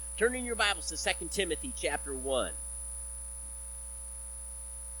Turn in your Bibles to 2 Timothy chapter 1.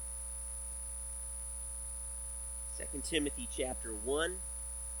 2 Timothy chapter 1.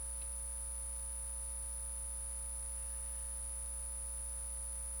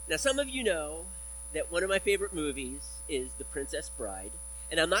 Now, some of you know that one of my favorite movies is The Princess Bride.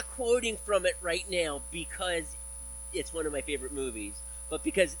 And I'm not quoting from it right now because it's one of my favorite movies, but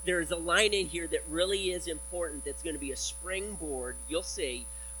because there's a line in here that really is important that's going to be a springboard, you'll see,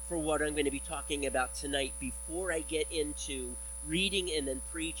 for what I'm going to be talking about tonight before I get into reading and then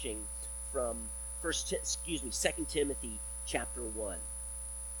preaching from 2 Timothy chapter 1.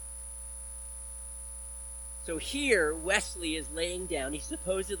 So here, Wesley is laying down. He's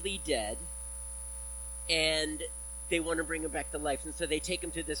supposedly dead, and they want to bring him back to life. And so they take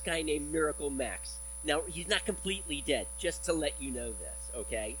him to this guy named Miracle Max. Now, he's not completely dead, just to let you know this,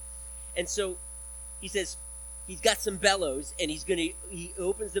 okay? And so he says he's got some bellows, and he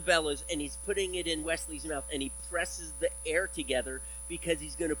opens the bellows, and he's putting it in Wesley's mouth, and he presses the air together because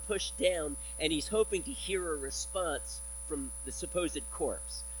he's going to push down, and he's hoping to hear a response from the supposed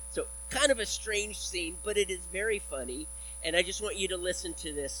corpse. So kind of a strange scene, but it is very funny, and I just want you to listen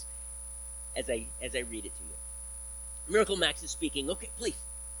to this as I read it to you. Miracle Max is speaking. Okay, please,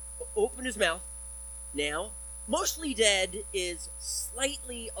 open his mouth. Now, mostly dead is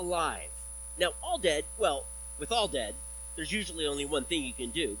slightly alive. Now, all dead, well, with all dead, there's usually only one thing you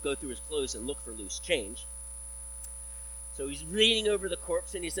can do, go through his clothes and look for loose change. So he's leaning over the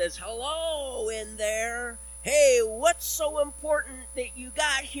corpse and he says, "Hello in there. Hey, what's so important that you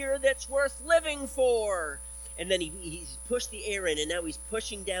got here that's worth living for?" And then he's pushed the air in, and now he's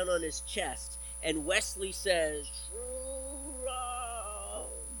pushing down on his chest. And Wesley says,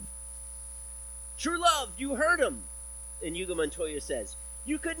 "True love, you heard him." And Hugo Montoya says,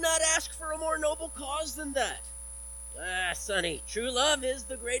 "You could not ask for a more noble cause than that." "Ah, Sonny, true love is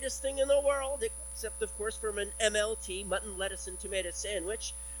the greatest thing in the world, except, of course, from an MLT, mutton, lettuce, and tomato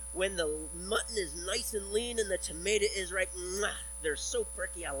sandwich. When the mutton is nice and lean and the tomato is right, they're so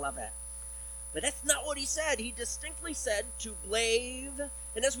perky, I love it." But that's not what he said. He distinctly said to blave,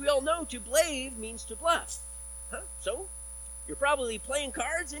 and as we all know, to blave means to bluff. So, you're probably playing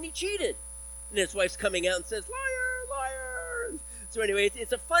cards, and he cheated. And his wife's coming out and says, "Liar, liar." So anyway,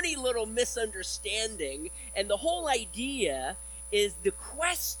 it's a funny little misunderstanding, and the whole idea is the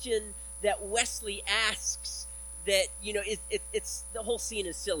question that Wesley asks that, it's the whole scene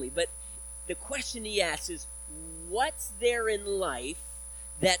is silly, but the question he asks is, what's there in life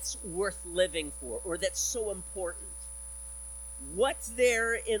that's worth living for, or that's so important? What's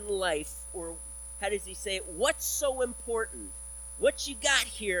there in life, or how does he say it? What's so important? What you got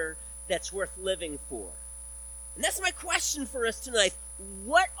here that's worth living for? And that's my question for us tonight.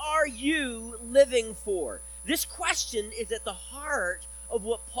 What are you living for? This question is at the heart of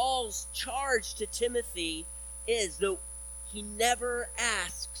what Paul's charge to Timothy is, though he never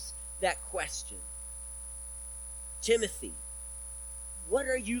asks that question. Timothy, what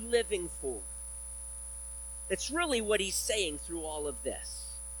are you living for? That's really what he's saying through all of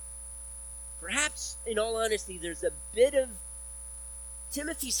this. Perhaps, in all honesty, there's a bit of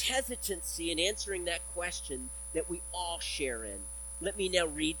Timothy's hesitancy in answering that question that we all share in. Let me now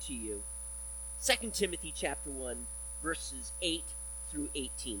read to you 2 Timothy chapter 1, verses 8 through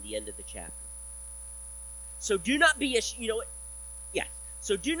 18, the end of the chapter. So do not be ashamed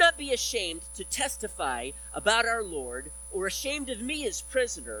to testify about our Lord, or ashamed of me as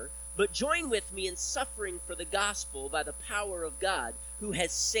prisoner, but join with me in suffering for the gospel by the power of God, who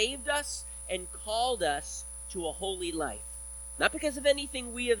has saved us and called us to a holy life. Not because of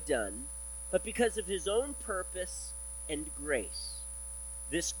anything we have done, but because of his own purpose and grace.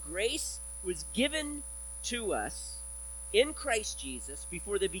 This grace was given to us in Christ Jesus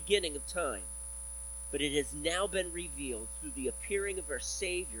before the beginning of time, but it has now been revealed through the appearing of our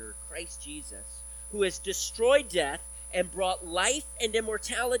Savior, Christ Jesus, who has destroyed death and brought life and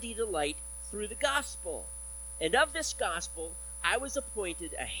immortality to light through the gospel. And of this gospel I was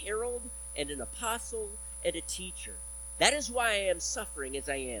appointed a herald and an apostle and a teacher. That is why I am suffering as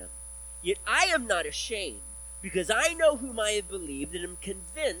I am. Yet I am not ashamed, because I know whom I have believed, and am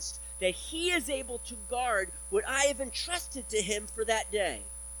convinced that he is able to guard what I have entrusted to him for that day.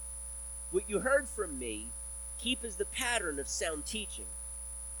 What you heard from me, keep as the pattern of sound teaching,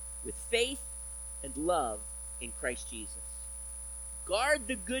 with faith and love in Christ Jesus. Guard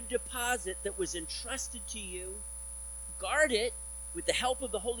the good deposit that was entrusted to you. Guard it with the help of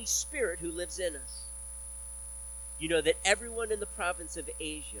the Holy Spirit who lives in us. You know that everyone in the province of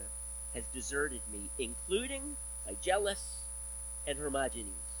Asia has deserted me, including Phygellus and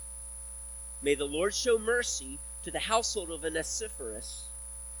Hermogenes. May the Lord show mercy to the household of Onesiphorus,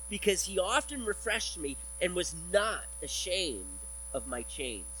 because he often refreshed me and was not ashamed of my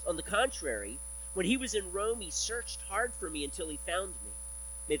chains. On the contrary, when he was in Rome, he searched hard for me until he found me.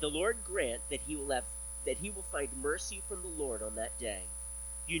 May the Lord grant that he will find mercy from the Lord on that day.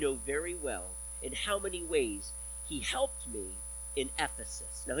 You know very well in how many ways he helped me in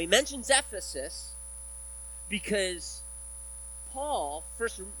Ephesus. Now he mentions Ephesus because Paul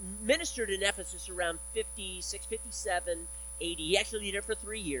first ministered in Ephesus around 56, 57 AD. He actually lived there for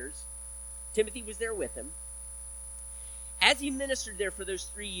 3 years. Timothy was there with him. As he ministered there for those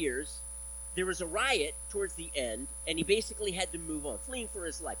 3 years, there was a riot towards the end, and he basically had to move on, fleeing for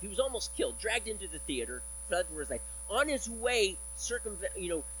his life. He was almost killed, dragged into the theater, fled for his life. On his way,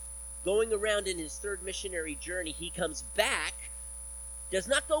 going around in his third missionary journey, he comes back, does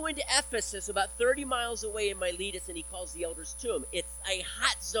not go into Ephesus, about 30 miles away in Miletus, and he calls the elders to him. It's a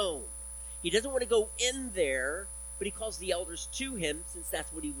hot zone. He doesn't want to go in there, but he calls the elders to him, since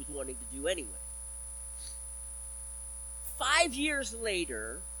that's what he was wanting to do anyway. 5 years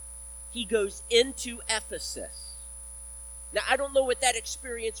later, he goes into Ephesus. Now, I don't know what that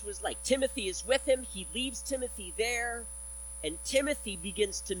experience was like. Timothy is with him. He leaves Timothy there, and Timothy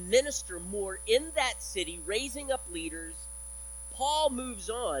begins to minister more in that city, raising up leaders. Paul moves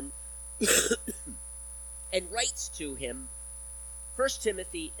on and writes to him, 1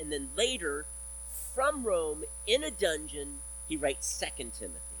 Timothy, and then later, from Rome, in a dungeon, he writes 2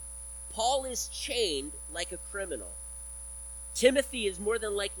 Timothy. Paul is chained like a criminal. Timothy is more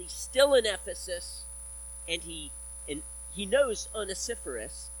than likely still in Ephesus, and he knows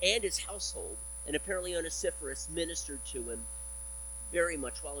Onesiphorus and his household, and apparently Onesiphorus ministered to him very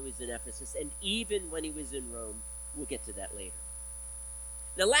much while he was in Ephesus, and even when he was in Rome. We'll get to that later.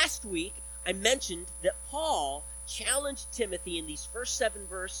 Now, last week, I mentioned that Paul challenged Timothy in these first 7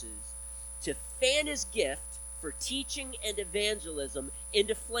 verses to fan his gift for teaching and evangelism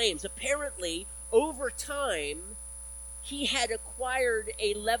into flames. Apparently, over time, he had acquired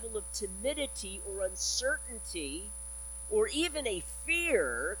a level of timidity or uncertainty or even a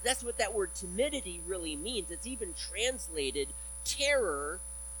fear. That's what that word timidity really means. It's even translated terror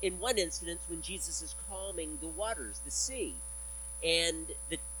in one instance when Jesus is calming the waters, the sea. And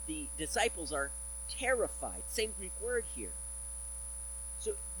the disciples are terrified. Same Greek word here.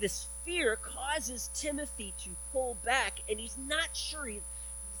 So this fear causes Timothy to pull back, and he's not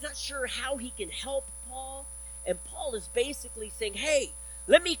sure how he can help Paul. And Paul is basically saying, hey,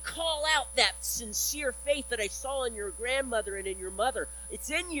 let me call out that sincere faith that I saw in your grandmother and in your mother.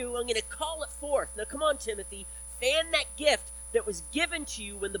 It's in you. I'm going to call it forth. Now, come on, Timothy. Fan that gift that was given to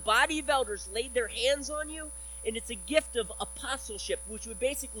you when the body of elders laid their hands on you. And it's a gift of apostleship, which would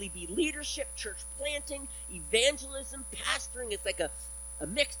basically be leadership, church planting, evangelism, pastoring. It's like a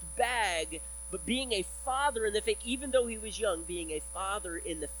mixed bag, but being a father in the faith, even though he was young, being a father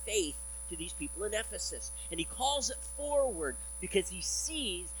in the faith to these people in Ephesus. And he calls it forward because he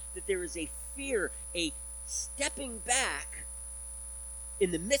sees that there is a fear, a stepping back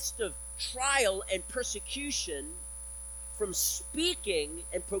in the midst of trial and persecution from speaking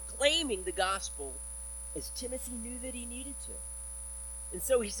and proclaiming the gospel as Timothy knew that he needed to. And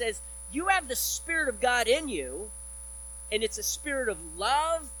so he says, you have the Spirit of God in you, and it's a spirit of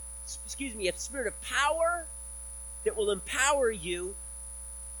love, a spirit of power that will empower you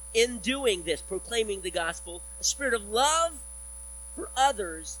in doing this, proclaiming the gospel, a spirit of love for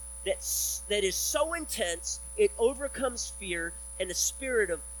others that is so intense it overcomes fear, and a spirit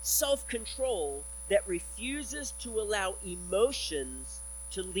of self-control that refuses to allow emotions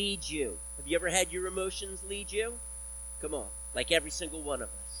to lead you. Have you ever had your emotions lead you? Come on, like every single one of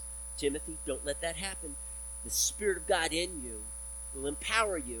us. Timothy, don't let that happen. The Spirit of God in you will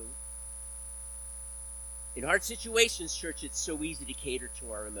empower you. In hard situations, church, it's so easy to cater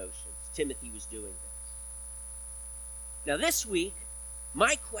to our emotions. Timothy was doing this. Now this week,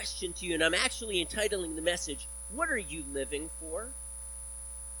 my question to you, and I'm actually entitling the message, what are you living for?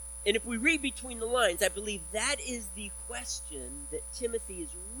 And if we read between the lines, I believe that is the question that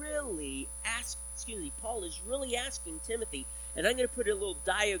Paul is really asking Timothy. And I'm going to put a little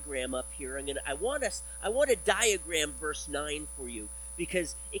diagram up here. I want to diagram verse 9 for you,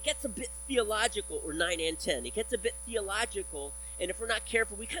 because it gets a bit theological, or 9 and 10. It gets a bit theological, and if we're not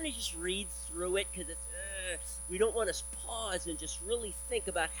careful, we kind of just read through it because we don't want to pause and just really think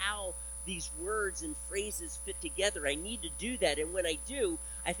about how these words and phrases fit together. I need to do that, and when I do,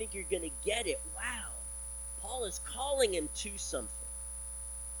 I think you're going to get it. Wow, Paul is calling him to something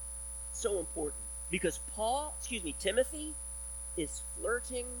so important, because Timothy is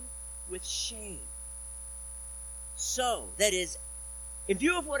flirting with shame. So, that is, in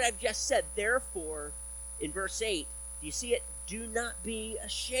view of what I've just said, therefore, in verse 8, do you see it? do not be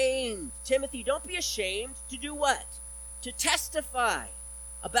ashamed. Timothy, don't be ashamed to do what? To testify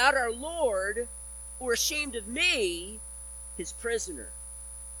about our Lord, or ashamed of me, his prisoner.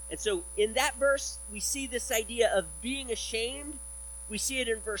 And so in that verse, we see this idea of being ashamed. We see it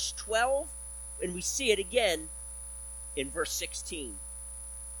in verse 12, and we see it again in verse 16.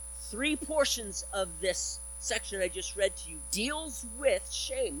 3 portions of this section I just read to you deals with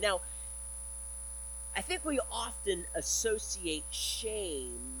shame. Now, I think we often associate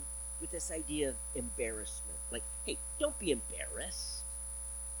shame with this idea of embarrassment. Like, hey, don't be embarrassed.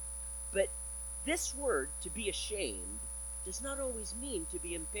 But this word, to be ashamed, does not always mean to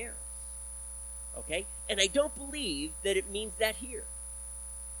be embarrassed. Okay? And I don't believe that it means that here.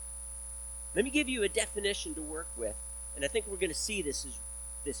 Let me give you a definition to work with, and I think we're going to see this as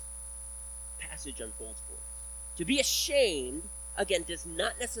this passage unfolds for us. To be ashamed, again, does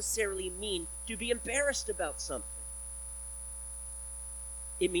not necessarily mean to be embarrassed about something.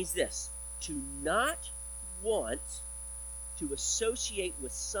 It means this: to not want to associate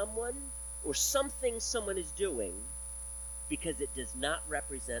with someone or something someone is doing because it does not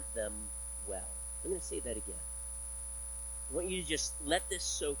represent them well. I'm going to say that again. I want you to just let this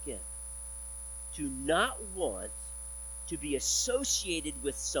soak in. To not want to be associated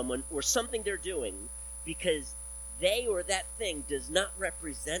with someone or something they're doing because they or that thing does not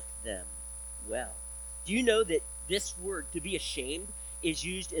represent them well. Do you know that this word, to be ashamed, is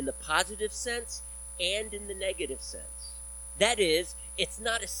used in the positive sense and in the negative sense? That is, it's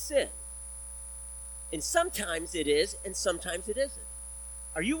not a sin. And sometimes it is, and sometimes it isn't.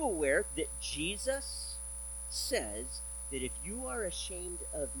 Are you aware that Jesus says that if you are ashamed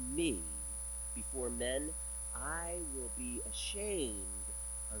of me before men, I will be ashamed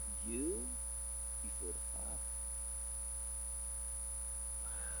of you before the Father? Wow.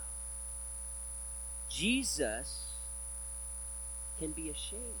 Jesus can be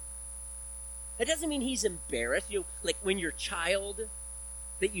ashamed. That doesn't mean he's embarrassed. You know, like when your child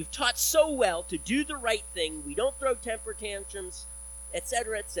that you've taught so well to do the right thing, we don't throw temper tantrums,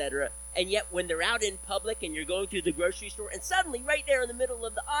 etc., and yet when they're out in public and you're going through the grocery store and suddenly right there in the middle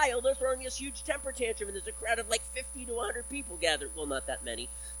of the aisle they're throwing this huge temper tantrum and there's a crowd of like 50 to 100 people gathered. Well, not that many,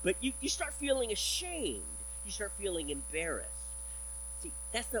 but you start feeling ashamed. You start feeling embarrassed. See,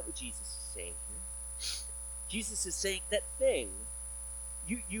 that's not what Jesus is saying here. Jesus is saying that thing,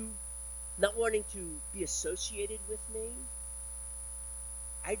 you not wanting to be associated with me,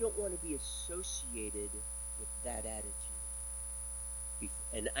 I don't want to be associated with that attitude.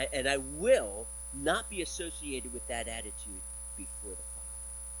 And I will not be associated with that attitude before the Father.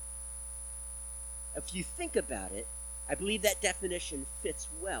 If you think about it, I believe that definition fits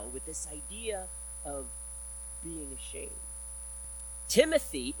well with this idea of being ashamed.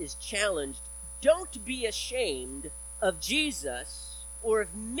 Timothy is challenged, don't be ashamed of Jesus or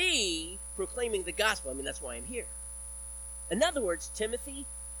of me proclaiming the gospel. I mean, that's why I'm here. In other words, Timothy,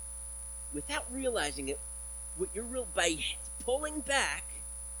 without realizing it, by pulling back,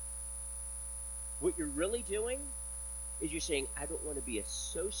 what you're really doing is you're saying, I don't want to be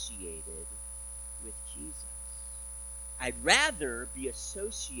associated with Jesus. I'd rather be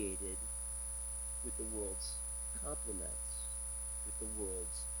associated with the world's compliments, with the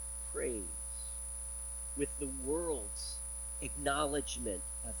world's praise, with the world's acknowledgement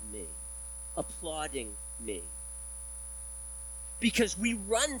of me, applauding me. Because we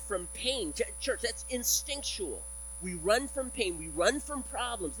run from pain. Church, that's instinctual. We run from pain. We run from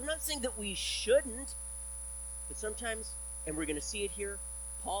problems. I'm not saying that we shouldn't, but sometimes, and we're going to see it here,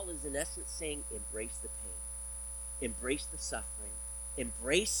 Paul is in essence saying, embrace the pain. Embrace the suffering.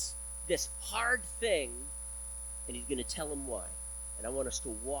 Embrace this hard thing, and he's going to tell him why. And I want us to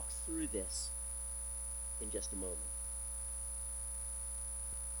walk through this in just a moment.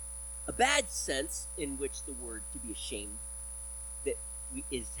 A bad sense in which the word to be ashamed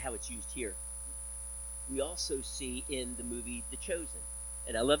is how it's used here. We also see in the movie The Chosen.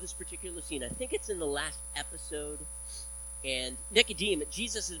 And I love this particular scene. I think it's in the last episode. And Nicodemus,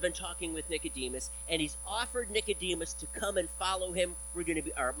 Jesus has been talking with Nicodemus, and he's offered Nicodemus to come and follow him.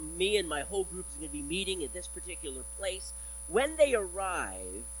 Me and my whole group is going to be meeting at this particular place. When they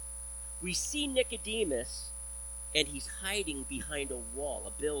arrive, we see Nicodemus, and he's hiding behind a wall,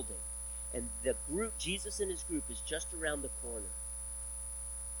 a building. And the group, Jesus and his group, is just around the corner.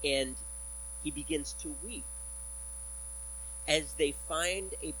 And he begins to weep as they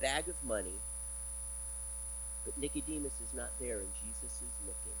find a bag of money, but Nicodemus is not there and Jesus is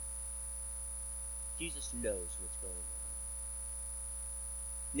looking. Jesus knows what's going on.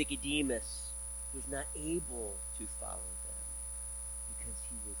 Nicodemus was not able to follow them because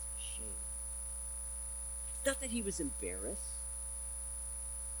he was ashamed. It's not that he was embarrassed.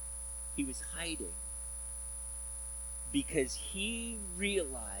 He was hiding because he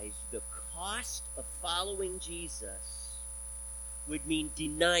realized the cost of following Jesus would mean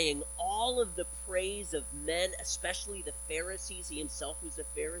denying all of the praise of men, especially the Pharisees. He himself was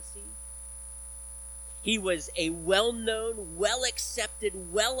a Pharisee. He was a well-known,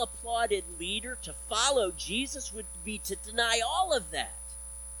 well-accepted, well-applauded leader. To follow Jesus would be to deny all of that,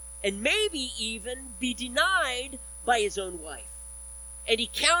 and maybe even be denied by his own wife. And he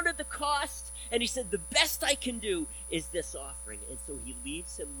counted the cost, and he said, the best I can do is this offering. And so he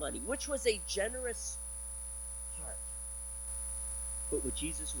leaves him money, which was a generous heart. But what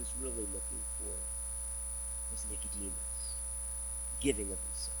Jesus was really looking for was Nicodemus giving of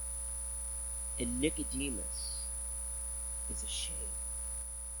himself. And Nicodemus is ashamed.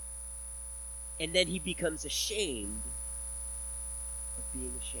 And then he becomes ashamed of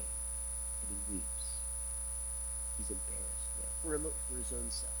being ashamed. And he weeps. He's embarrassed now for his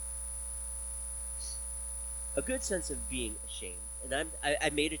own self. A good sense of being ashamed. And I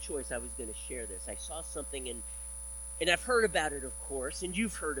made a choice. I was going to share this. I saw something, and I've heard about it, of course, and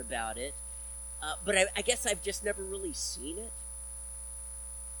you've heard about it. But I guess I've just never really seen it.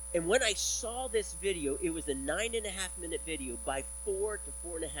 And when I saw this video, it was a 9.5-minute video. By 4 to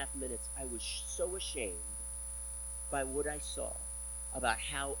 4.5 minutes, I was so ashamed by what I saw about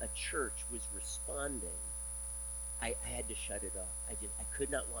how a church was responding. I had to shut it off. I could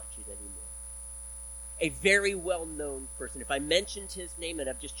not watch it anymore. A very well-known person. If I mentioned his name, and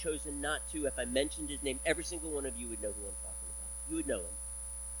I've just chosen not to, if I mentioned his name, every single one of you would know who I'm talking about. You would know him.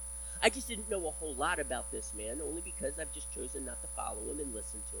 I just didn't know a whole lot about this man, only because I've just chosen not to follow him and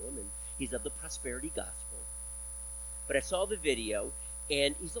listen to him, and he's of the prosperity gospel. But I saw the video,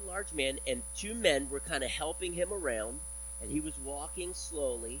 and he's a large man, and two men were kind of helping him around, and he was walking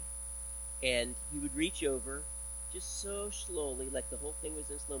slowly, and he would reach over, just so slowly, like the whole thing was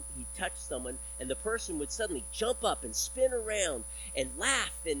in slow. He touched someone, and the person would suddenly jump up and spin around and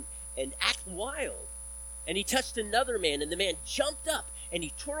laugh and act wild. And he touched another man, and the man jumped up, and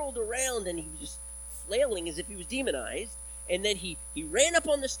he twirled around, and he was just flailing as if he was demonized. And then he ran up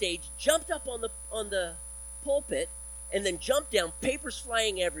on the stage, jumped up on the pulpit, and then jumped down, papers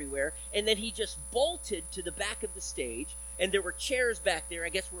flying everywhere. And then he just bolted to the back of the stage, and there were chairs back there, I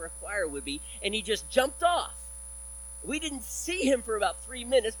guess where a choir would be, and he just jumped off. We didn't see him for about 3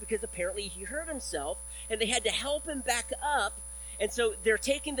 minutes because apparently he hurt himself, and they had to help him back up. And so they're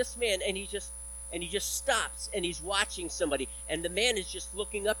taking this man, and he just stops, and he's watching somebody, and the man is just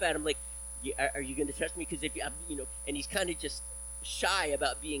looking up at him like, "Are you going to touch me?" Because if and he's kind of just shy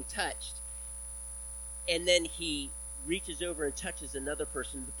about being touched. And then he reaches over and touches another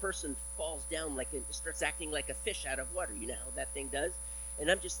person. The person falls down starts acting like a fish out of water. You know how that thing does?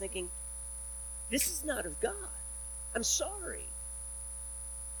 And I'm just thinking, this is not of God. I'm sorry.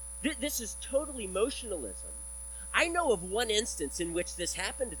 This is total emotionalism. I know of one instance in which this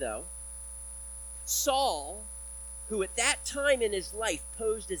happened, though. Saul, who at that time in his life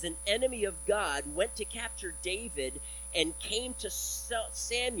posed as an enemy of God, went to capture David and came to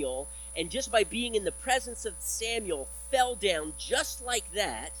Samuel, and just by being in the presence of Samuel, fell down just like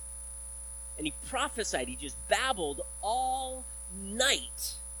that, and he prophesied. He just babbled all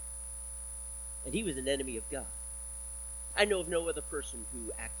night, and he was an enemy of God. I know of no other person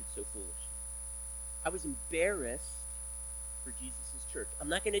who acted so foolishly. I was embarrassed for Jesus' church. I'm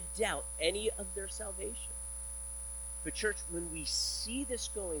not going to doubt any of their salvation. But church, when we see this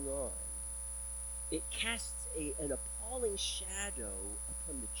going on, it casts an appalling shadow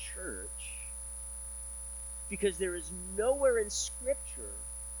upon the church, because there is nowhere in Scripture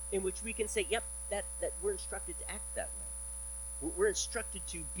in which we can say, yep, that we're instructed to act that way. We're instructed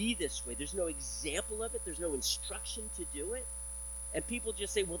to be this way. There's no example of it. There's no instruction to do it. And people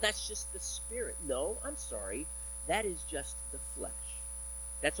just say, well, that's just the Spirit. No, I'm sorry. That is just the flesh.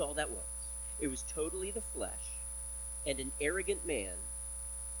 That's all that was. It was totally the flesh and an arrogant man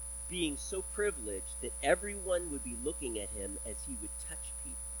being so privileged that everyone would be looking at him as he would touch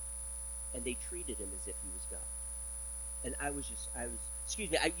people. And they treated him as if he was God.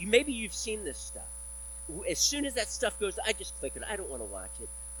 And maybe you've seen this stuff. As soon as that stuff goes, I just click it. I don't want to watch it.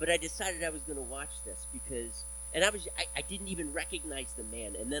 But I decided I was going to watch this because, and I didn't even recognize the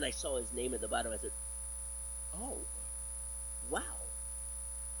man. And then I saw his name at the bottom. I said, oh, wow.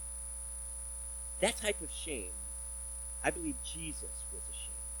 That type of shame, I believe Jesus was ashamed.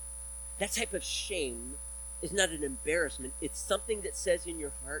 That type of shame is not an embarrassment. It's something that says in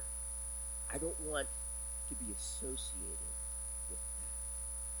your heart, I don't want to be associated with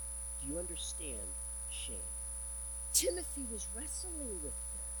that. Do you understand shame? Timothy was wrestling with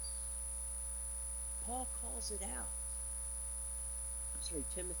this. Paul calls it out. I'm sorry,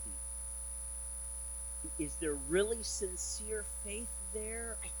 Timothy, Is there really sincere faith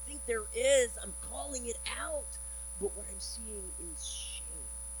there? I think there is. I'm calling it out. But what I'm seeing is shame.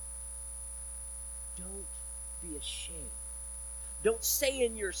 Don't be ashamed. Don't say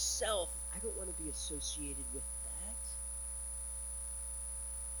in yourself, I don't want to be associated with that.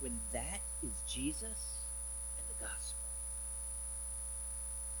 When that is Jesus and the gospel.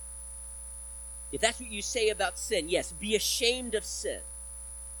 If that's what you say about sin, yes, be ashamed of sin.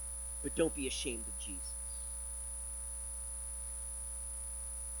 But don't be ashamed of Jesus.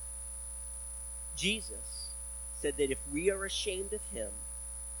 Jesus said that if we are ashamed of him,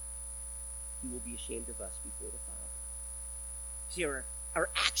 he will be ashamed of us before the Father. See, our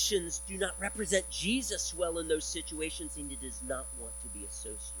actions do not represent Jesus well in those situations, and he does not want to be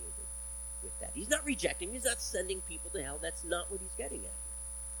associated with that. He's not rejecting, he's not sending people to hell. That's not what he's getting at here.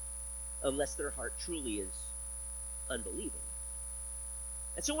 Unless their heart truly is unbelieving.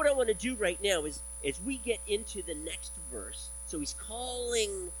 And so what I want to do right now is, as we get into the next verse, so he's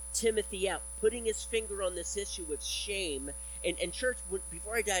calling Timothy out, putting his finger on this issue of shame. And church,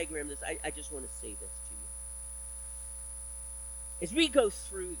 before I diagram this, I just want to say this to you. As we go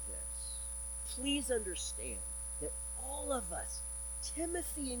through this, please understand that all of us,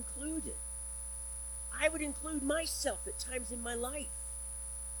 Timothy included, I would include myself at times in my life,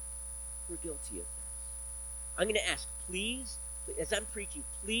 we're guilty of this. I'm going to ask, please, as I'm preaching,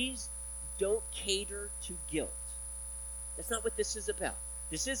 please don't cater to guilt. That's not what this is about.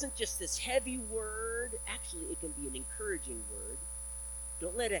 This isn't just this heavy word. Actually, it can be an encouraging word.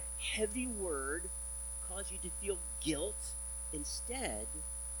 Don't let a heavy word cause you to feel guilt. Instead,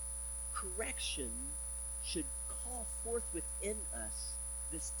 correction should call forth within us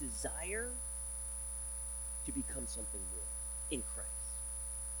this desire to become something more in Christ.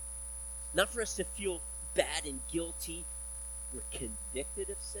 Not for us to feel bad and guilty. We're convicted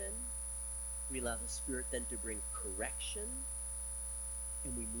of sin. We allow the Spirit then to bring correction.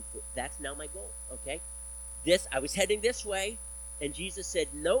 And we move forward. That's now my goal, okay? I was heading this way, and Jesus said,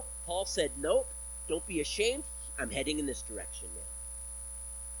 nope. Paul said, nope. Don't be ashamed. I'm heading in this direction now.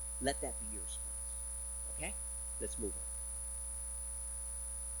 Let that be your response, okay? Let's move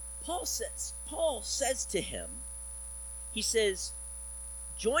on. Paul says to him, he says,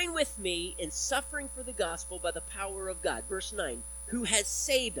 join with me in suffering for the gospel by the power of God. Verse 9, who has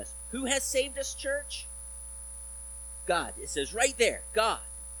saved us. Who has saved us, church? God. It says right there, God.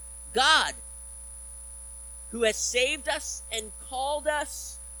 God, who has saved us and called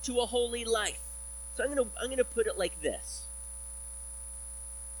us to a holy life. So I'm going to put it like this.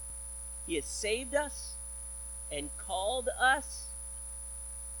 He has saved us and called us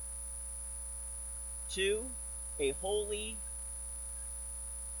to a holy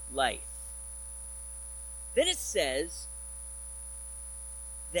life. Then it says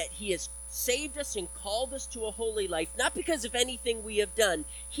that he has saved us and called us to a holy life, not because of anything we have done.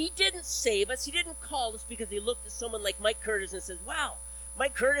 He didn't save us, he didn't call us because he looked at someone like Mike Curtis and said, wow,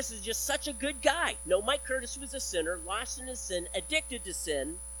 Mike Curtis is just such a good guy. No, Mike Curtis was a sinner, lost in his sin, addicted to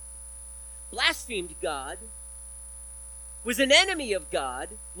sin, blasphemed God, was an enemy of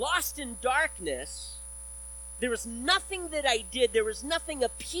God, lost in darkness. There was nothing that I did, there was nothing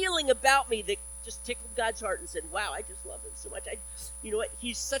appealing about me that just tickled God's heart and said, wow, I just love him so much. You know what?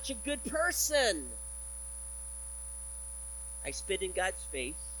 He's such a good person. I spit in God's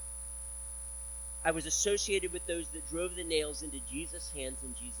face. I was associated with those that drove the nails into Jesus' hands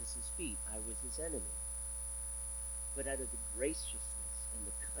and Jesus' feet. I was his enemy. But out of the graciousness and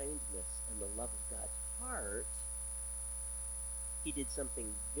the kindness and the love of God's heart, he did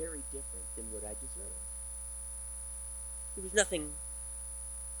something very different than what I deserved. There was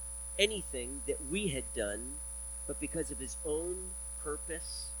anything that we had done, but because of his own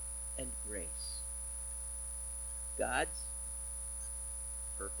purpose and grace. God's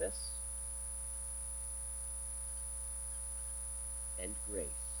purpose and grace.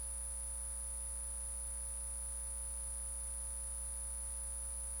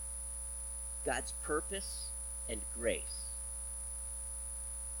 God's purpose and grace.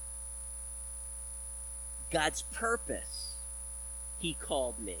 God's purpose, he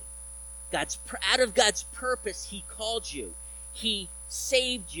called me. Out of God's purpose, he called you. He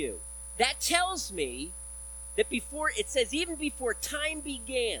saved you. That tells me that it says even before time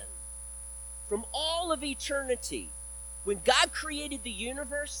began, from all of eternity, when God created the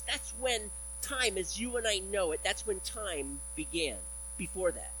universe, that's when time, as you and I know it, that's when time began.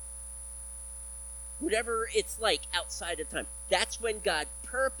 Before that. Whatever it's like outside of time. That's when God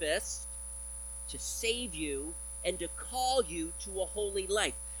purposed to save you and to call you to a holy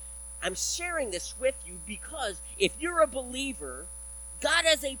life. I'm sharing this with you because if you're a believer, God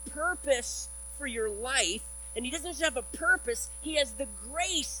has a purpose for your life, and he doesn't just have a purpose, he has the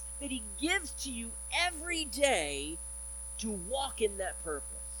grace that he gives to you every day to walk in that purpose.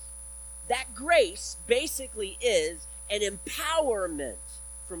 That grace basically is an empowerment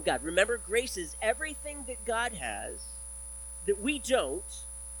from God. Remember, grace is everything that God has that we don't,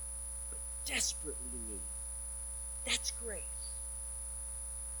 but desperately need. That's grace.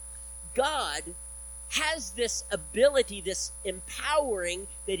 God has this ability, this empowering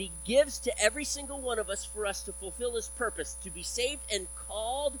that he gives to every single one of us for us to fulfill his purpose, to be saved and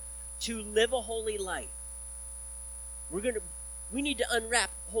called to live a holy life. We need to unwrap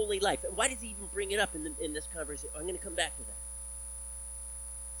holy life. And why does he even bring it up in this conversation? I'm going to come back to that.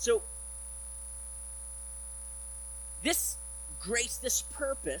 So, this grace, this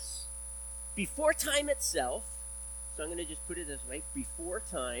purpose, before time itself, so I'm going to just put it this way, before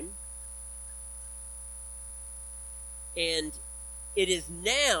time, and it is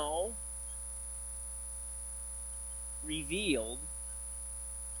now revealed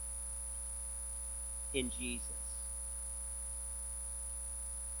in Jesus.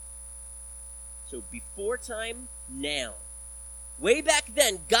 So before time, now. Way back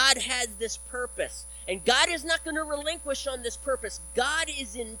then, God has this purpose. And God is not going to relinquish on this purpose. God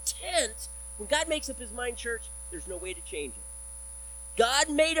is intent. When God makes up his mind, church, there's no way to change it. God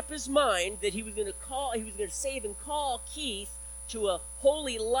made up his mind that he was going to save and call Keith to a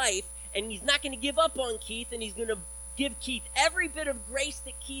holy life, and he's not going to give up on Keith, and he's going to give Keith every bit of grace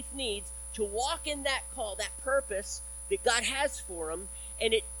that Keith needs to walk in that call, that purpose that God has for him.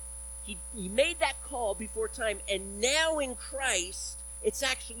 And he made that call before time, and now in Christ, it's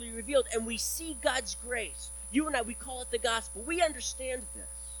actually revealed, and we see God's grace. You and I, we call it the gospel. We understand this.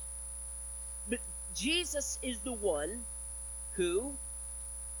 But Jesus is the one who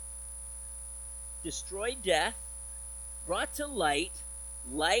destroyed death, brought to light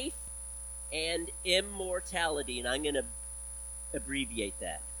life and immortality. And I'm going to abbreviate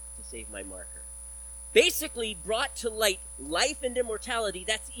that to save my marker. Basically, brought to light life and immortality.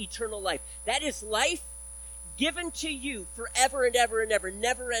 That's eternal life. That is life given to you forever and ever and ever,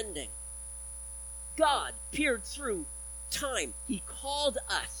 never ending. God peered through time. He called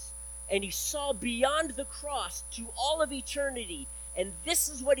us, and he saw beyond the cross to all of eternity. And this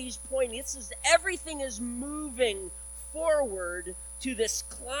is what he's pointing. This is everything is moving forward to this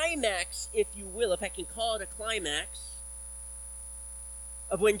climax, if you will, if I can call it a climax,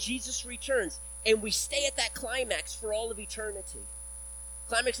 of when Jesus returns. And we stay at that climax for all of eternity.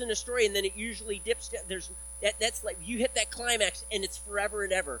 Climax in a story, and then it usually dips down. That's like you hit that climax, and it's forever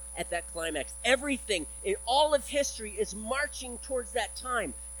and ever at that climax. Everything in all of history is marching towards that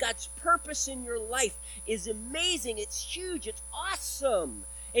time. God's purpose in your life is amazing. It's huge. It's awesome.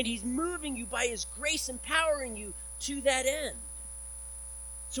 And he's moving you by his grace, empowering you to that end.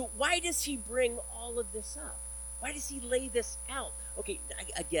 So why does he bring all of this up? Why does he lay this out? Okay,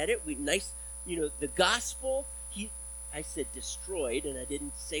 I get it. The gospel, I said destroyed, and I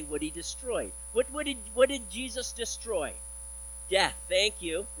didn't say what he destroyed. What did Jesus destroy? Death. Thank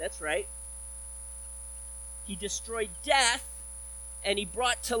you. That's right. He destroyed death, and he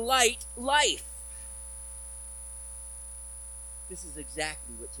brought to light life. This is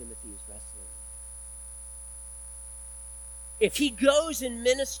exactly what Timothy is wrestling with. If he goes and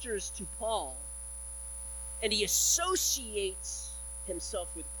ministers to Paul, and he associates himself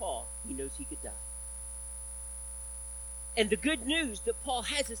with Paul, he knows he could die. And the good news that Paul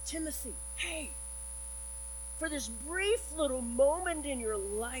has is, Timothy, hey, for this brief little moment in your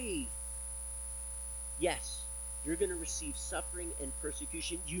life, yes, you're going to receive suffering and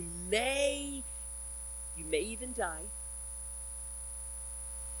persecution. You may even die.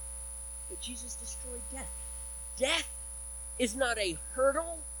 But Jesus destroyed death. Death is not a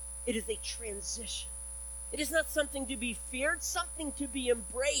hurdle, it is a transition. It is not something to be feared, something to be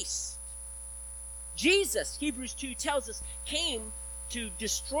embraced. Jesus, Hebrews 2 tells us, came to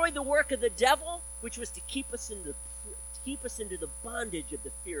destroy the work of the devil, which was to keep us into the bondage of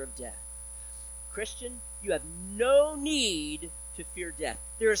the fear of death. Christian, you have no need to fear death.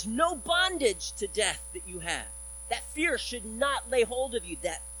 There is no bondage to death that you have. That fear should not lay hold of you.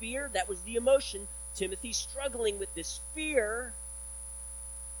 That fear, that was the emotion. Timothy's struggling with this fear.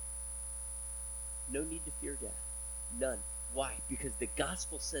 No need to fear death. None. Why? Because the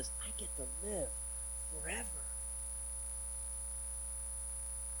gospel says, I get to live forever.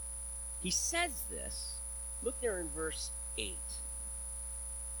 He says this. Look there in verse 8.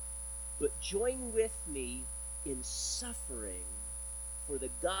 But join with me in suffering for the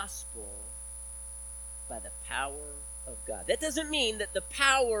gospel by the power of God. That doesn't mean that the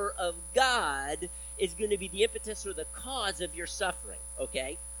power of God is going to be the impetus or the cause of your suffering,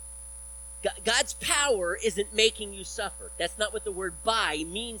 okay? God's power isn't making you suffer. That's not what the word by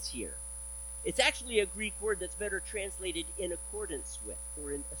means here. It's actually a Greek word that's better translated in accordance with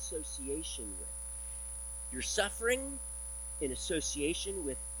or in association with. You're suffering in association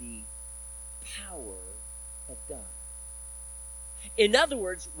with the power of God. In other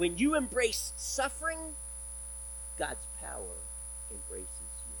words, when you embrace suffering, God's power embraces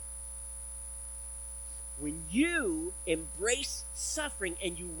you. When you embrace suffering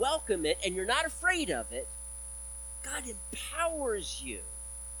and you welcome it and you're not afraid of it, God empowers you.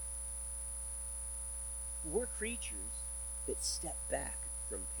 We're creatures that step back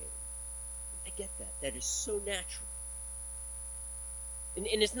from pain. I get that. That is so natural. And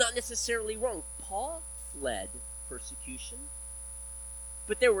it's not necessarily wrong. Paul fled persecution.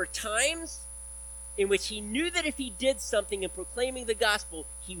 But there were times in which he knew that if he did something in proclaiming the gospel,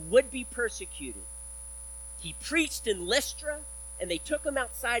 he would be persecuted. He preached in Lystra, and they took him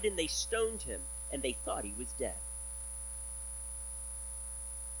outside and they stoned him, and they thought he was dead.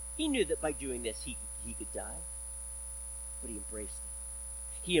 He knew that by doing this he could die, but he embraced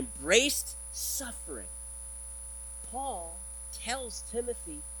it. He embraced suffering. Paul tells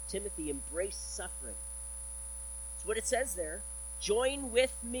Timothy, embrace suffering. That's what it says there. Join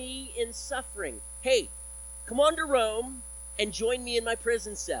with me in suffering. Hey, come on to Rome and join me in my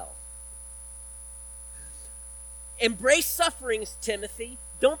prison cell. Embrace sufferings, Timothy.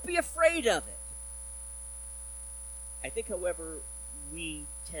 Don't be afraid of it. I think, however, we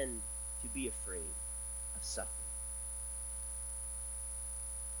tend to be afraid of suffering.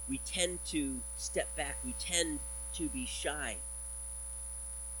 We tend to step back. We tend to be shy.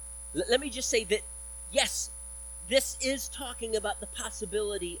 Let me just say that, yes, this is talking about the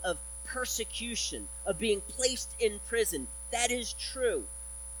possibility of persecution, of being placed in prison. That is true.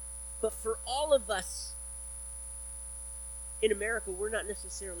 But for all of us in America, we're not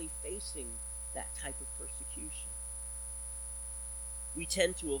necessarily facing that type of persecution. We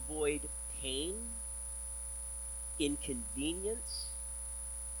tend to avoid pain, inconvenience,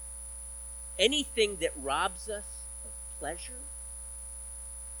 anything that robs us of pleasure.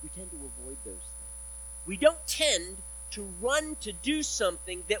 We tend to avoid those things. We don't tend to run to do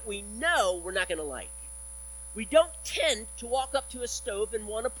something that we know we're not going to like. We don't tend to walk up to a stove and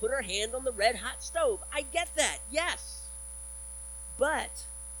want to put our hand on the red hot stove. I get that, yes. But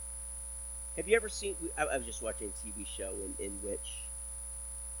have you ever seen, I was just watching a TV show in which,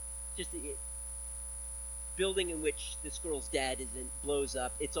 just a building in which this girl's dad is in, blows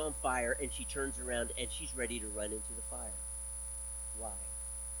up, it's on fire, and she turns around and she's ready to run into the fire. Why?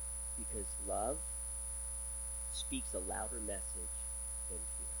 Because love speaks a louder message than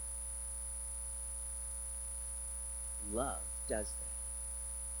fear. Love does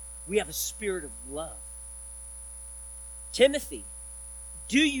that. We have a spirit of love. Timothy,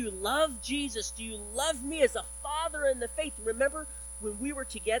 do you love Jesus? Do you love me as a father in the faith? Remember when we were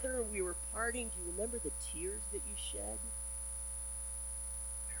together and we were partying, do you remember the tears that you shed?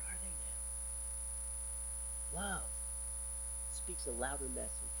 Where are they now? Love speaks a louder message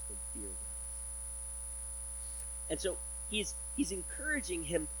than fear does. And so he's encouraging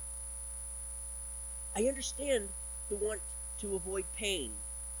him. I understand the want to avoid pain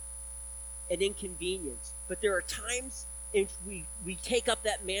and inconvenience, but there are times in which we take up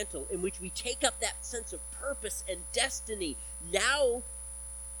that mantle, in which we take up that sense of purpose and destiny. Now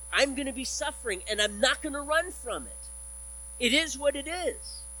I'm going to be suffering, and I'm not going to run from it. It is what it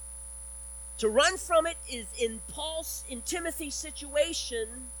is. To run from it is, in Timothy's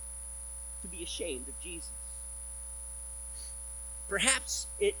situation, to be ashamed of Jesus. Perhaps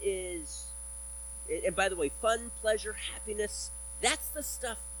it is, and by the way, fun, pleasure, happiness, that's the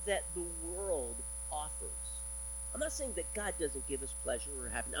stuff that the world offers. I'm not saying that God doesn't give us pleasure or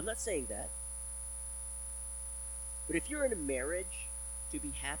happiness. I'm not saying that. But if you're in a marriage to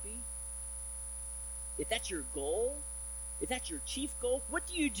be happy, if that's your goal, if that's your chief goal, what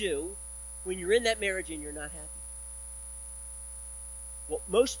do you do when you're in that marriage and you're not happy? Well,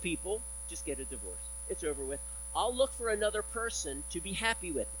 most people just get a divorce. It's over with. I'll look for another person to be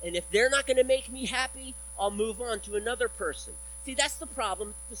happy with. And if they're not going to make me happy, I'll move on to another person. See, that's the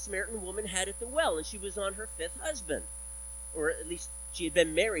problem the Samaritan woman had at the well, and she was on her 5th husband. Or at least she had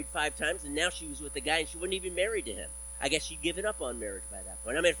been married 5 times, and now she was with a guy, and she wasn't even married to him. I guess she'd given up on marriage by that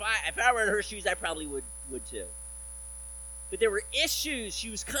point. I mean, if I were in her shoes, I probably would too. But there were issues.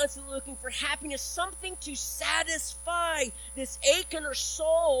 She was constantly looking for happiness, something to satisfy this ache in her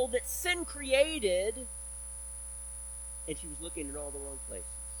soul that sin created. And she was looking in all the wrong places.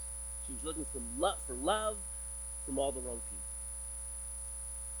 She was looking for love from all the wrong people.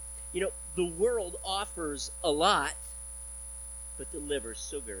 You know, the world offers a lot, but delivers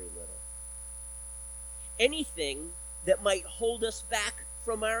so very little. anything that might hold us back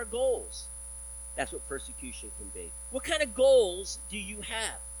from our goals. That's what persecution can be. What kind of goals do you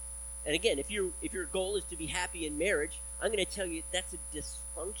have? And again, if your goal is to be happy in marriage, I'm going to tell you that's a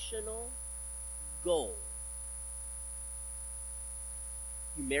dysfunctional goal.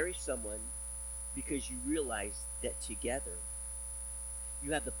 You marry someone because you realize that together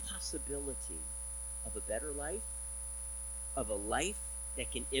you have the possibility of a better life, of a life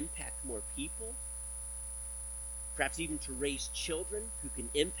that can impact more people, perhaps even to raise children who can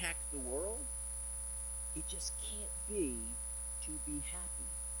impact the world. It just can't be to be happy.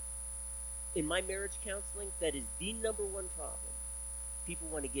 In my marriage counseling, that is the number one problem. People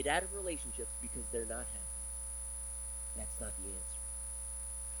want to get out of relationships because they're not happy. That's not the answer.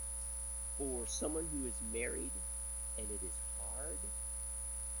 For someone who is married and it is hard,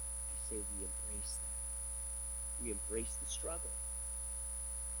 I say we embrace that. We embrace the struggle.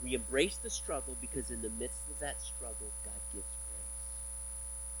 We embrace the struggle because in the midst of that struggle, God gives grace.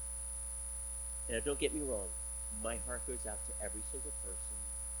 And now don't get me wrong, my heart goes out to every single person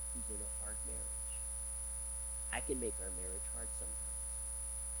who's in a hard marriage. I can make our marriage hard sometimes.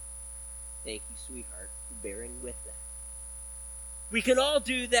 Thank you, sweetheart, for bearing with that. We can all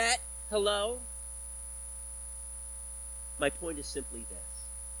do that. Hello? My point is simply this.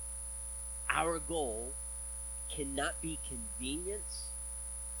 Our goal cannot be convenience,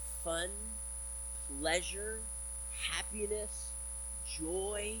 fun, pleasure, happiness,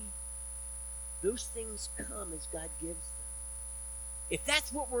 joy. Those things come as God gives them. If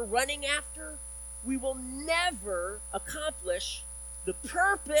that's what we're running after, we will never accomplish the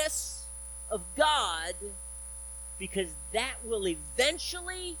purpose of God, because that will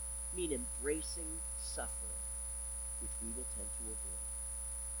eventually mean embracing suffering, which we will tend to avoid.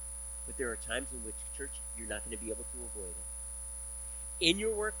 But there are times in which, church, you're not going to be able to avoid it. In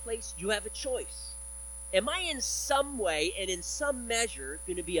your workplace, you have a choice. Am I in some way and in some measure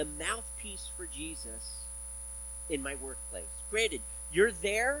going to be a mouthpiece for Jesus in my workplace? Granted, you're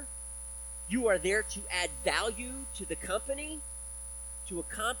there. You are there to add value to the company, to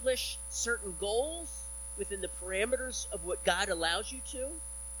accomplish certain goals within the parameters of what God allows you to.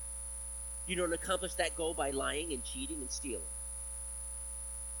 You don't accomplish that goal by lying and cheating and stealing.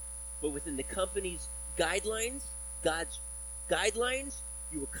 But within the company's guidelines, God's guidelines,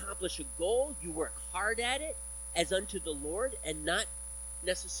 you accomplish a goal, you work hard at it as unto the Lord and not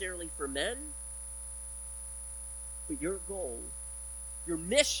necessarily for men. But your goal, your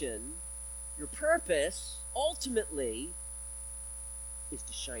mission, your purpose, ultimately, is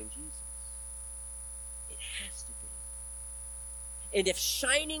to shine Jesus. It has to be. And if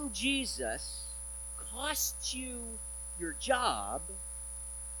shining Jesus costs you your job,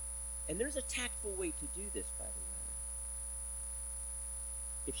 and there's a tactful way to do this, by the way.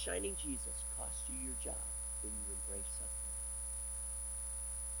 If shining Jesus costs you your job, then you embrace suffering.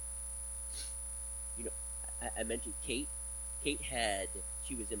 You know, I mentioned Kate.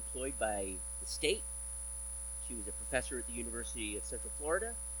 She was employed by the state. She was a professor at the University of Central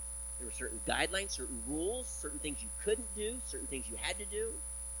Florida. There were certain guidelines, certain rules, certain things you couldn't do, certain things you had to do.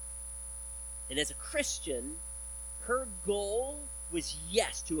 And as a Christian, her goal was,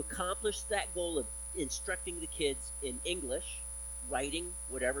 yes, to accomplish that goal of instructing the kids in English, writing,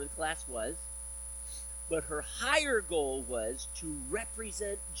 whatever the class was. But her higher goal was to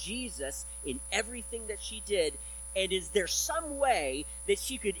represent Jesus in everything that she did. And is there some way that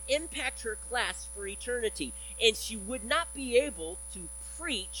she could impact her class for eternity? And she would not be able to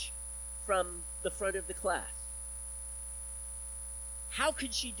preach from the front of the class. How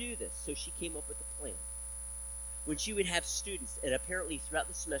could she do this? So she came up with a plan. When she would have students, and apparently throughout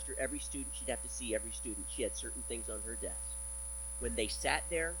the semester, every student, she'd have to see every student. She had certain things on her desk. When they sat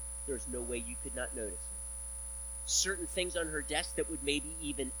there was no way you could not notice it. Certain things on her desk that would maybe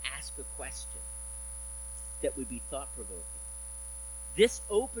even ask a question that would be thought-provoking. This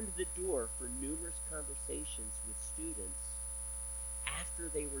opened the door for numerous conversations with students after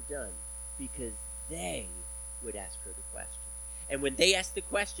they were done, because they would ask her the question. And when they asked the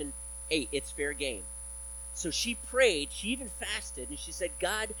question, hey, it's fair game. So she prayed, she even fasted, and she said,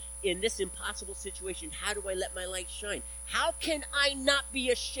 God, in this impossible situation, how do I let my light shine? How can I not be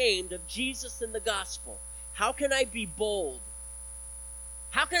ashamed of Jesus and the gospel? How can I be bold?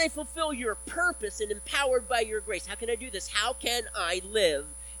 How can I fulfill your purpose and empowered by your grace? How can I do this? How can I live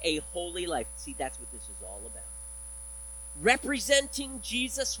a holy life? See, that's what this is all about. Representing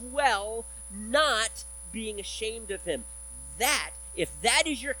Jesus well, not being ashamed of him. That, if that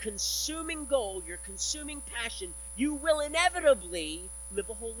is your consuming goal, your consuming passion, you will inevitably live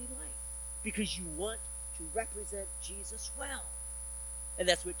a holy life because you want to represent Jesus well. And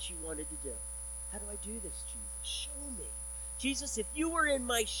that's what she wanted to do. How do I do this, Jesus? Show me. Jesus, if you were in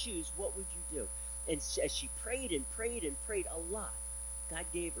my shoes, what would you do? And as she prayed and prayed and prayed a lot, God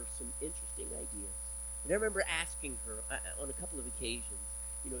gave her some interesting ideas. And I remember asking her on a couple of occasions,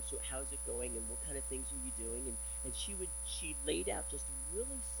 so how's it going and what kind of things are you doing? And she laid out just a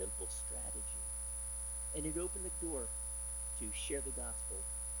really simple strategy. And it opened the door to share the gospel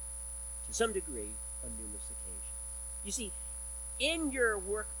to some degree on numerous occasions. You see, in your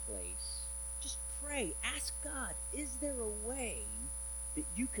workplace, just pray. Ask God, is there a way that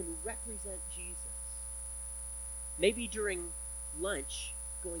you can represent Jesus? Maybe during lunch,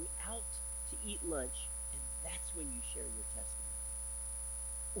 going out to eat lunch, and that's when you share your testimony.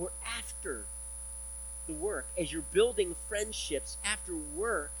 Or after the work, as you're building friendships, after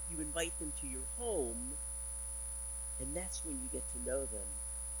work, you invite them to your home, and that's when you get to know them.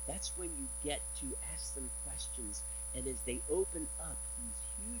 That's when you get to ask them questions, and as they open up these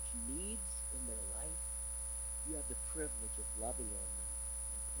huge needs in their life, you have the privilege of loving on them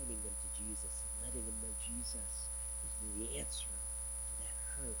and pointing them to Jesus and letting them know Jesus is the answer to that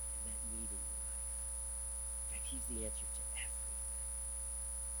hurt and that need in your life. In fact, he's the answer to everything.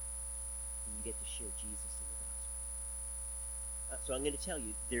 And you get to share Jesus in the gospel. So I'm going to tell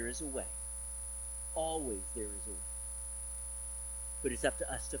you, there is a way. Always there is a way. But it's up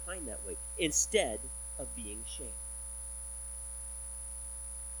to us to find that way, instead of being ashamed.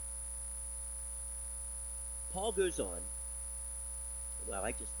 Paul goes on. Well,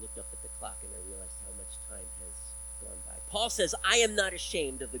 I just looked up at the clock and I realized how much time has gone by. Paul says, I am not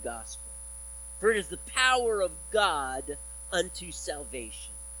ashamed of the gospel, for it is the power of God unto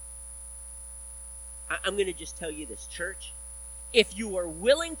salvation. I'm going to just tell you this, church. If you are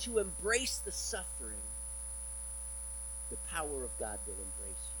willing to embrace the suffering, the power of God will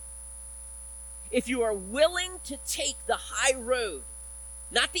embrace you. If you are willing to take the high road,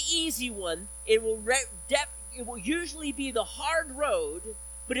 not the easy one, it will usually be the hard road,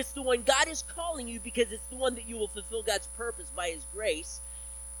 but it's the one God is calling you because it's the one that you will fulfill God's purpose by his grace.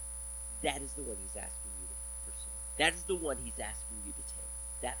 That is the one he's asking you to pursue. That is the one he's asking you to take.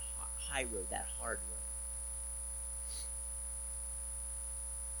 That high road, that hard road.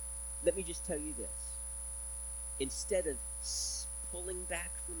 Let me just tell you this. Instead of pulling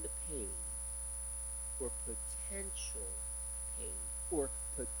back from the pain or potential pain or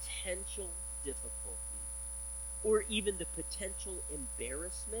potential difficulty or even the potential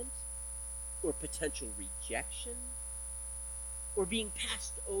embarrassment or potential rejection or being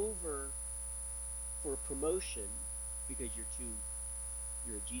passed over for a promotion because you're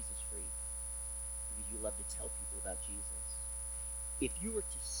a Jesus freak, because you love to tell people about Jesus. If you were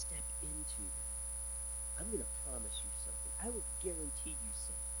to step into that, I'm going to promise you something. I will guarantee you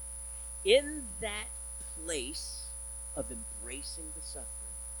something. In that place of embracing the suffering,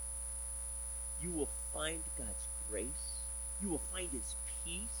 you will find God's grace. You will find his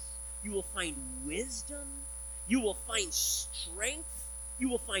peace. You will find wisdom. You will find strength. You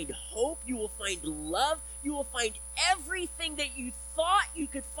will find hope. You will find love. You will find everything that you thought you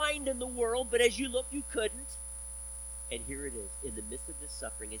could find in the world, but as you looked, you couldn't. And here it is, in the midst of this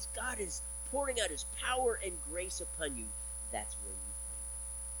suffering, as God is pouring out his power and grace upon you, that's where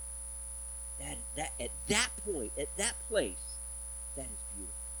you find it. At that point, at that place, that is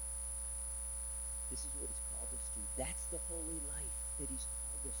beautiful. This is what he's called us to. That's the holy life that he's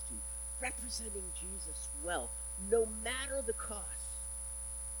called us to. Representing Jesus well, no matter the cost.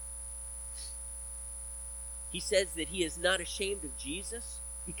 He says that he is not ashamed of Jesus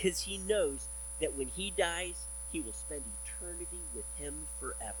because he knows that when he dies, he will spend eternity with him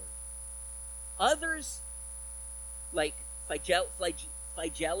forever. Others, like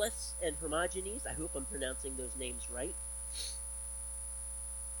Phygellus and Hermogenes, I hope I'm pronouncing those names right,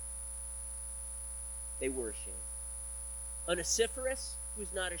 they were ashamed. Onesiphorus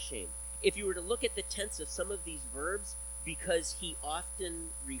was not ashamed. If you were to look at the tense of some of these verbs, because he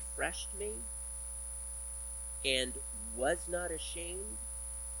often refreshed me and was not ashamed,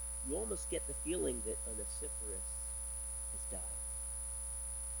 you almost get the feeling that Onesiphorus has died.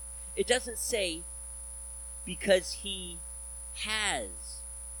 It doesn't say because he has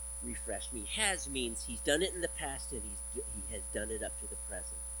refreshed me. Has means he's done it in the past and he has done it up to the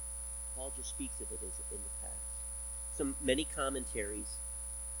present. Paul just speaks of it as in the past. Many commentaries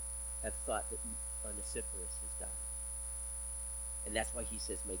have thought that Onesiphorus has died. And that's why he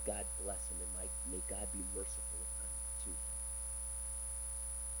says, may God bless him and may God be merciful to him.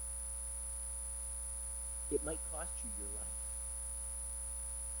 It might cost you your life.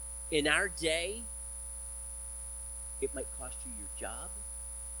 In our day, it might cost you your job.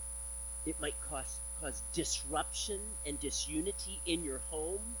 It might cause disruption and disunity in your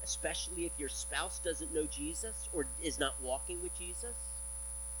home, especially if your spouse doesn't know Jesus or is not walking with Jesus.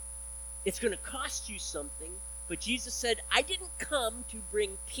 It's going to cost you something, but Jesus said, I didn't come to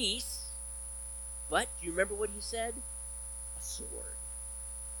bring peace, but do you remember what he said? A sword.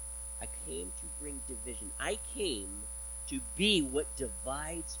 I came to bring division. I came to be what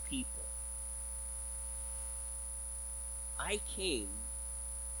divides people. I came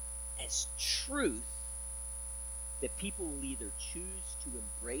as truth that people will either choose to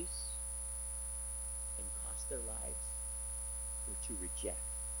embrace and cost their lives or to reject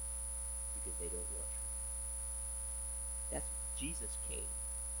because they don't want truth. That's what Jesus came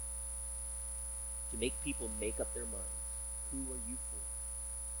to make people make up their minds. Who are you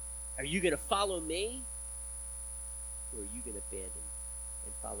for? Are you going to follow me? Or are you going to abandon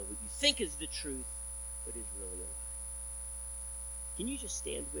and follow what you think is the truth, but is really a lie? Can you just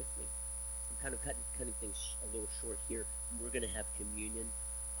stand with me? I'm kind of cutting things a little short here. We're going to have communion.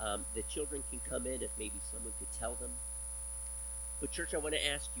 The children can come in if maybe someone could tell them. But church, I want to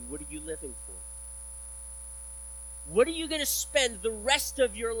ask you, what are you living for? What are you going to spend the rest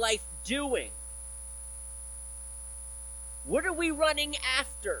of your life doing? What are we running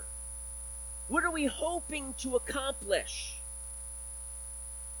after? What are we hoping to accomplish?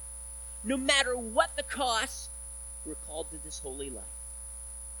 No matter what the cost, we're called to this holy life.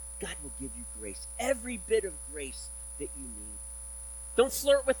 God will give you grace, every bit of grace that you need. Don't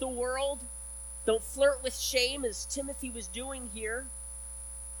flirt with the world. Don't flirt with shame as Timothy was doing here.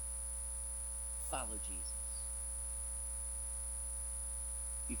 Follow Jesus.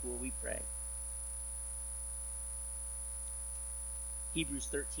 Before we pray, Hebrews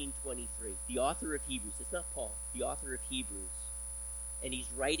 13:23. The author of Hebrews, it's not Paul, the author of Hebrews, and he's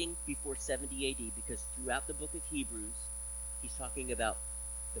writing before 70 AD because throughout the book of Hebrews, he's talking about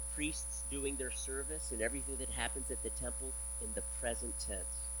the priests doing their service and everything that happens at the temple in the present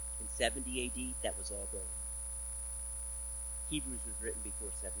tense. In 70 AD, that was all gone. Hebrews was written before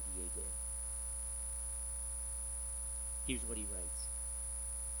 70 AD. Here's what he writes.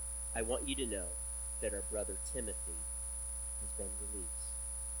 I want you to know that our brother Timothy has been released.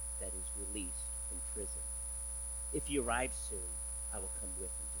 That is, released from prison. If he arrives soon, I will come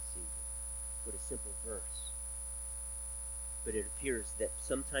with him to see you. What a simple verse. But it appears that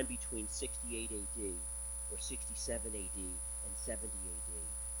sometime between 68 AD or 67 AD and 70 AD,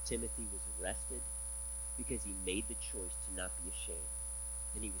 Timothy was arrested because he made the choice to not be ashamed.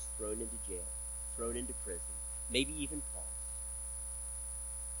 And he was thrown into jail, thrown into prison, maybe even Paul's.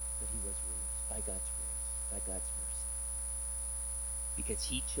 But he was released by God's grace, by God's mercy, because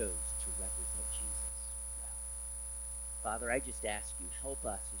he chose to represent Jesus well. Father, I just ask you, help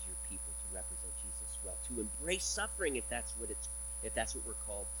us as your people to represent Jesus well, to embrace suffering if that's what we're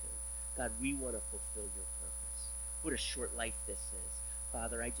called to. God, we want to fulfill your purpose. What a short life this is.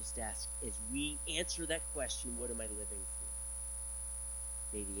 Father, I just ask, as we answer that question, what am I living for?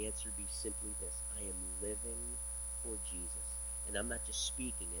 May the answer be simply this: I am living for Jesus. And I'm not just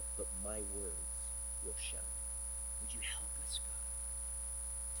speaking it, but my words will show it. Would you help us, God,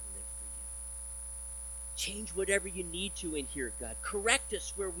 to live for you? Change whatever you need to in here, God. Correct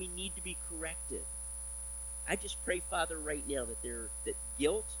us where we need to be corrected. I just pray, Father, right now that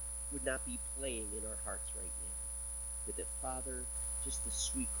guilt would not be playing in our hearts right now. But that, Father, just the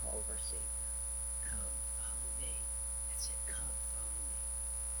sweet call of our Savior. Come, follow me. That's it. Come, follow me.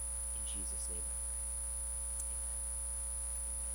 In Jesus' name I pray.